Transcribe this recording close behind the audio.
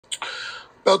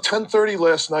About 10:30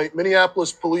 last night,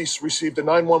 Minneapolis police received a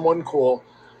 911 call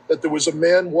that there was a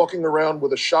man walking around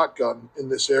with a shotgun in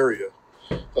this area.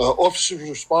 Officers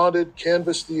responded,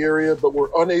 canvassed the area, but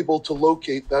were unable to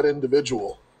locate that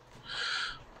individual.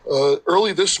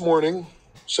 Early this morning,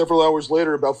 several hours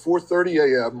later, about 4:30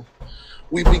 a.m.,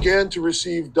 we began to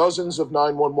receive dozens of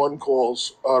 911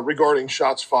 calls regarding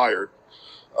shots fired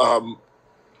on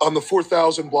the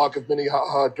 4000 block of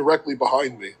Minnehaha directly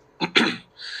behind me.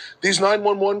 These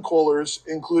 911 callers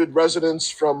included residents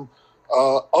from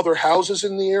other houses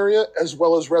in the area, as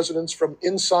well as residents from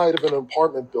inside of an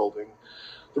apartment building.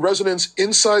 The residents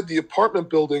inside the apartment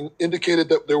building indicated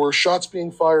that there were shots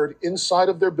being fired inside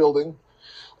of their building,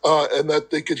 and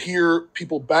that they could hear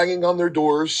people banging on their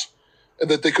doors, and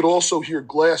that they could also hear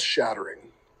glass shattering.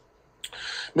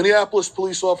 Minneapolis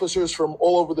police officers from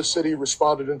all over the city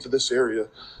responded into this area,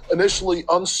 initially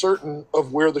uncertain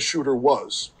of where the shooter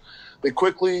was. They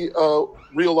quickly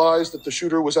realized that the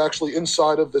shooter was actually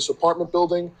inside of this apartment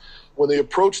building. When they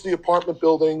approached the apartment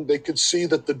building, they could see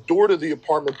that the door to the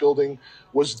apartment building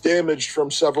was damaged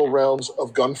from several rounds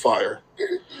of gunfire.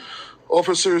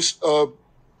 Officers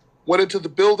went into the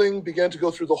building, began to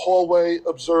go through the hallway,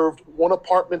 observed one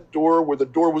apartment door where the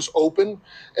door was open,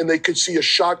 and they could see a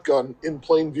shotgun in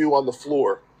plain view on the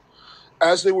floor.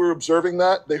 As they were observing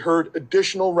that, they heard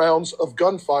additional rounds of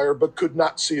gunfire, but could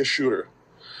not see a shooter.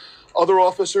 Other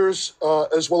officers,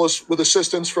 as well as with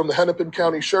assistance from the Hennepin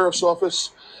County Sheriff's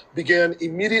Office, began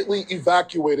immediately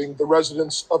evacuating the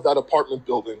residents of that apartment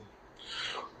building.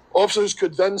 Officers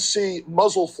could then see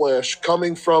muzzle flash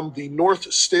coming from the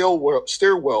north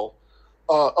stairwell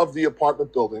of the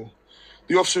apartment building.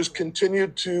 The officers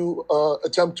continued to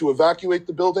attempt to evacuate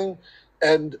the building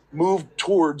and move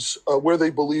towards where they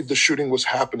believed the shooting was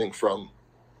happening from.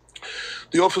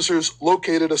 The officers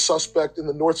located a suspect in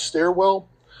the north stairwell,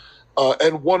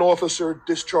 and one officer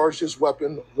discharged his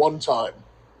weapon one time.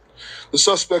 The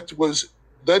suspect was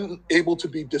then able to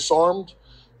be disarmed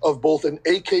of both an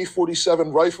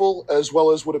AK-47 rifle as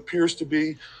well as what appears to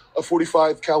be a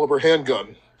 .45 caliber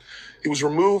handgun. He was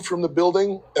removed from the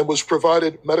building and was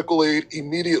provided medical aid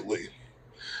immediately.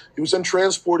 He was then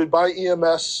transported by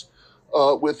EMS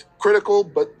with critical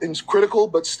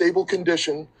but stable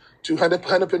condition to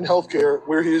Hennepin Healthcare,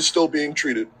 where he is still being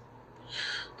treated.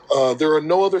 There are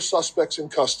no other suspects in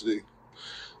custody.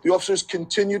 The officers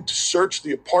continued to search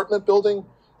the apartment building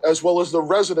as well as the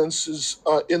residences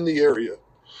in the area.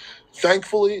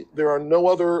 Thankfully, there are no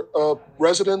other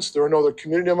residents, there are no other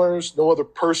community members, no other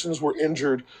persons were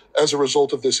injured as a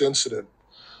result of this incident.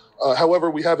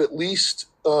 However, we have at least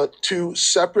 2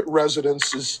 separate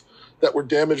residences that were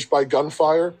damaged by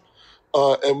gunfire,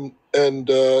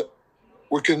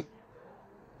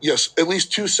 Yes, at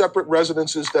least 2 separate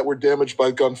residences that were damaged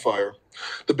by gunfire.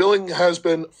 The building has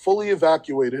been fully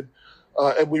evacuated,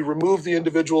 and we removed the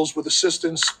individuals with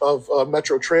assistance of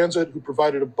Metro Transit, who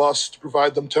provided a bus to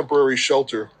provide them temporary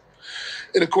shelter.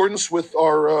 In accordance with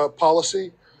our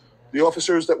policy, the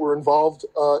officers that were involved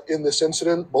in this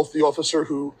incident, both the officer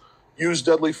who used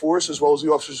deadly force as well as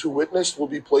the officers who witnessed, will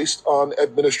be placed on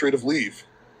administrative leave.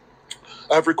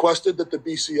 I've requested that the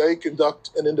BCA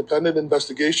conduct an independent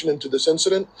investigation into this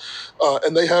incident,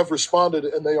 and they have responded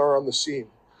and they are on the scene.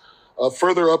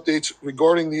 Further updates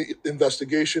regarding the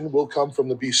investigation will come from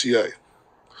the BCA.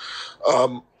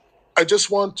 I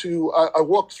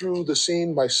walked through the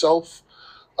scene myself.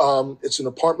 It's an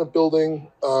apartment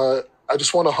building. I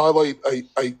just want to highlight,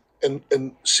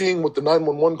 and seeing what the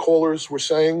 911 callers were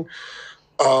saying,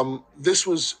 this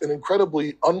was an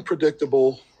incredibly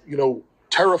unpredictable,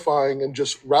 terrifying and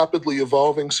just rapidly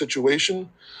evolving situation.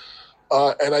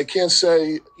 And I can't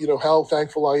say, how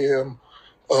thankful I am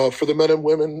for the men and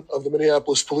women of the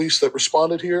Minneapolis police that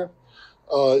responded here.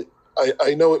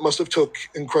 I know it must have took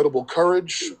incredible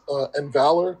courage and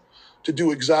valor to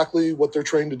do exactly what they're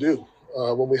trained to do.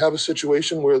 When we have a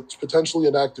situation where it's potentially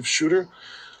an active shooter,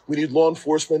 we need law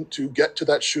enforcement to get to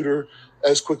that shooter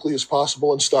as quickly as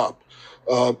possible and stop.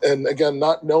 And again,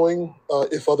 not knowing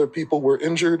if other people were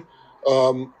injured,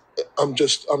 I'm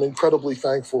incredibly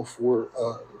thankful for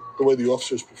the way the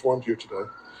officers performed here today.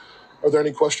 Are there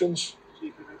any questions?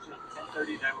 Chief, you mentioned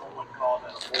 10:30 911 call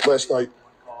last night.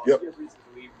 Yep. Do you have reason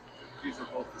to believe these are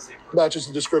both the same person? Matches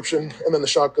the description, and then the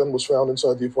shotgun was found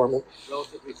inside the apartment.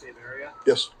 Relatively same area?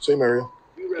 Yes, same area.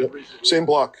 You read reason to Same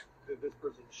block. that this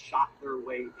person shot their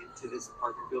way into this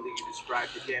apartment building. You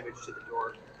described the damage to the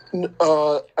door.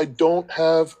 I don't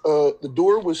have, the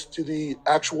door was to the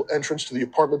actual entrance to the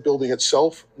apartment building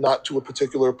itself, not to a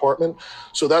particular apartment.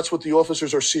 So that's what the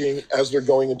officers are seeing as they're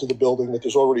going into the building, that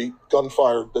there's already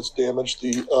gunfire that's damaged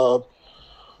the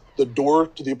door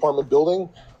to the apartment building.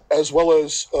 as well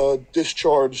as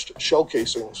discharged shell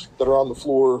casings that are on the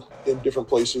floor in different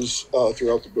places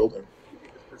throughout the building. Do you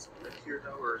think this person lives here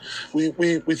though, or this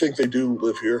is We think they do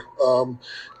live here,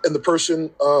 and the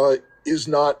person is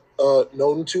not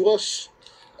known to us.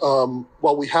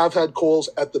 While we have had calls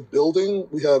at the building,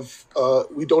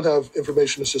 we don't have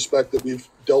information to suspect that we've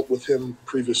dealt with him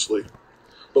previously,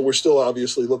 but we're still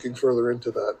obviously looking further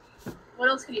into that. What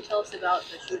else can you tell us about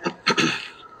the shooter?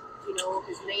 You know,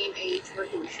 his name, age, where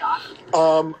he was shot?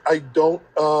 I don't.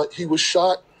 He was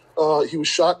shot. He was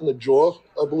shot in the jaw,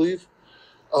 I believe.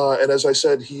 And as I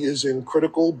said, he is in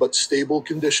critical but stable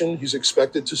condition. He's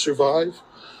expected to survive.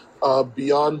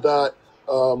 Beyond that,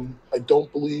 I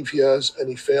don't believe he has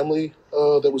any family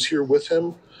that was here with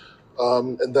him,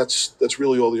 and that's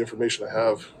really all the information I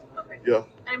have. Okay. Yeah.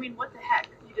 I mean, what the heck?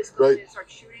 You just go in and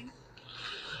start shooting?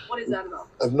 What is that about?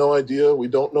 I have no idea. We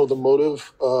don't know the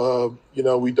motive.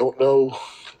 We don't know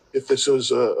if this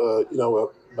is a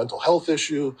mental health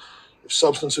issue, if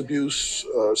substance abuse,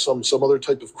 some other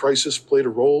type of crisis played a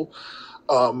role.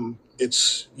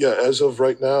 As of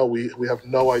right now, we have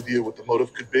no idea what the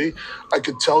motive could be. I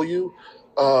could tell you,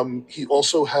 he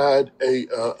also had a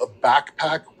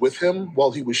backpack with him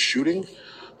while he was shooting,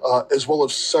 as well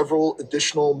as several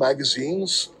additional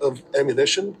magazines of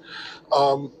ammunition.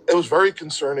 It was very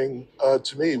concerning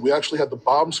to me. We actually had the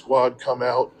bomb squad come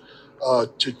out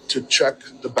to check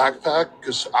the backpack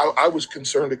because I was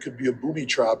concerned it could be a booby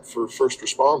trap for first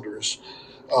responders.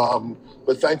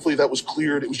 But thankfully that was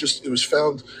cleared. It was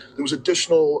found there was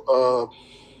additional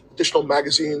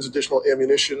magazines, additional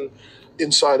ammunition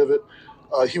inside of it.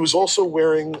 He was also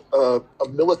wearing a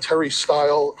military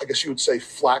style, I guess you would say,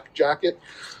 flak jacket.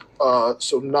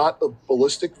 So not a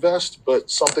ballistic vest, but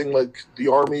something like the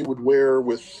Army would wear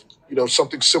with,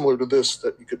 something similar to this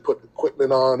that you could put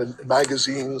equipment on and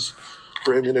magazines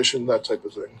for ammunition, that type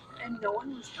of thing. And no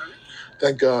one was hurt?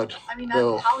 Thank God. I mean,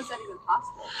 no. How is that even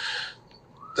possible?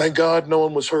 Thank God no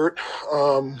one was hurt.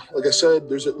 Like I said,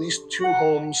 there's at least two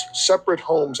homes, separate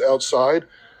homes outside,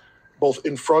 both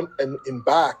in front and in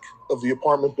back of the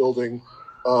apartment building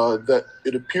that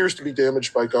it appears to be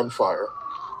damaged by gunfire.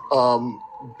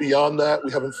 Beyond that,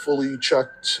 we haven't fully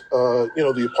checked,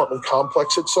 the apartment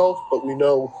complex itself, but we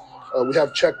know we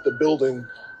have checked the building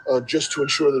just to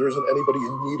ensure that there isn't anybody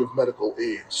in need of medical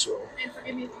aid. So. And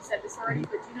forgive me if you said this already,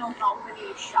 but do you know how many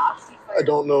shots he fired? I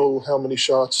don't know how many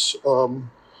shots.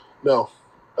 No,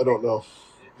 I don't know.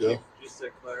 Yeah. Just to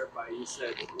clarify, you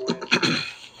said when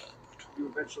you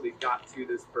eventually got to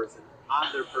this person,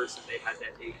 on their person they had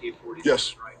that AK-47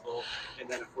 Yes. rifle and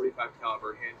then a .45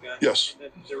 caliber handgun. Yes.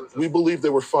 And then there was We believe they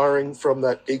were firing from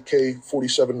that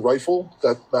AK-47 rifle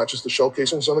that matches the shell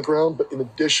casings on the ground. But in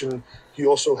addition, he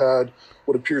also had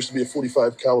what appears to be a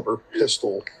 .45 caliber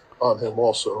pistol on him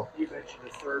also. You mentioned a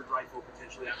third rifle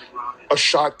potentially on the ground. A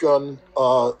shotgun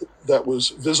that was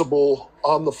visible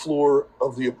on the floor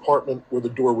of the apartment where the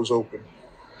door was open.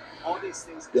 All these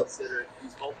things considered,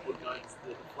 these multiple guns,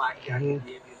 the flak jacket,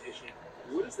 the ammunition,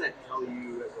 what does that tell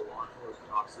you as a law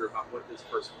enforcement officer about what this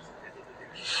person was intended to do?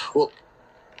 Well,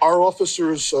 our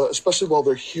officers, especially while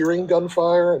they're hearing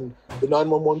gunfire and the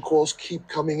 911 calls keep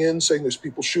coming in saying there's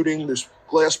people shooting, there's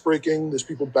glass breaking, there's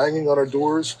people banging on our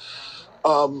doors,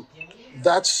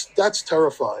 that's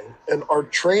terrifying. And our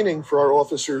training for our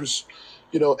officers,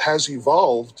 has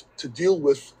evolved to deal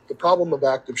with the problem of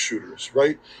active shooters,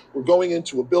 right? We're going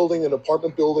into a building, an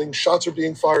apartment building, shots are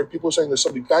being fired, people are saying there's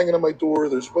somebody banging on my door,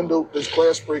 there's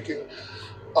glass breaking.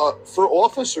 For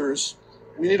officers,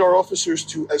 we need our officers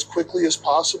to, as quickly as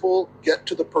possible, get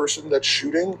to the person that's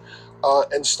shooting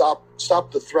and stop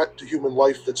the threat to human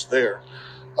life that's there.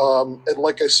 And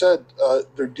like I said,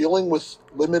 they're dealing with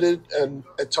limited and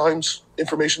at times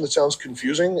information that sounds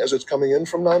confusing as it's coming in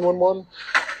from 911.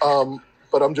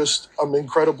 But I'm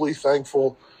incredibly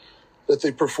thankful that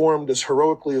they performed as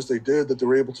heroically as they did, that they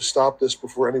were able to stop this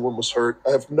before anyone was hurt.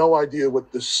 I have no idea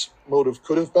what this motive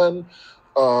could have been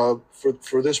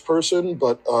for this person,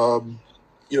 but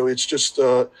it's just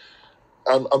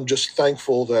I'm just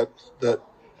thankful that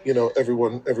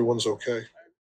everyone's okay.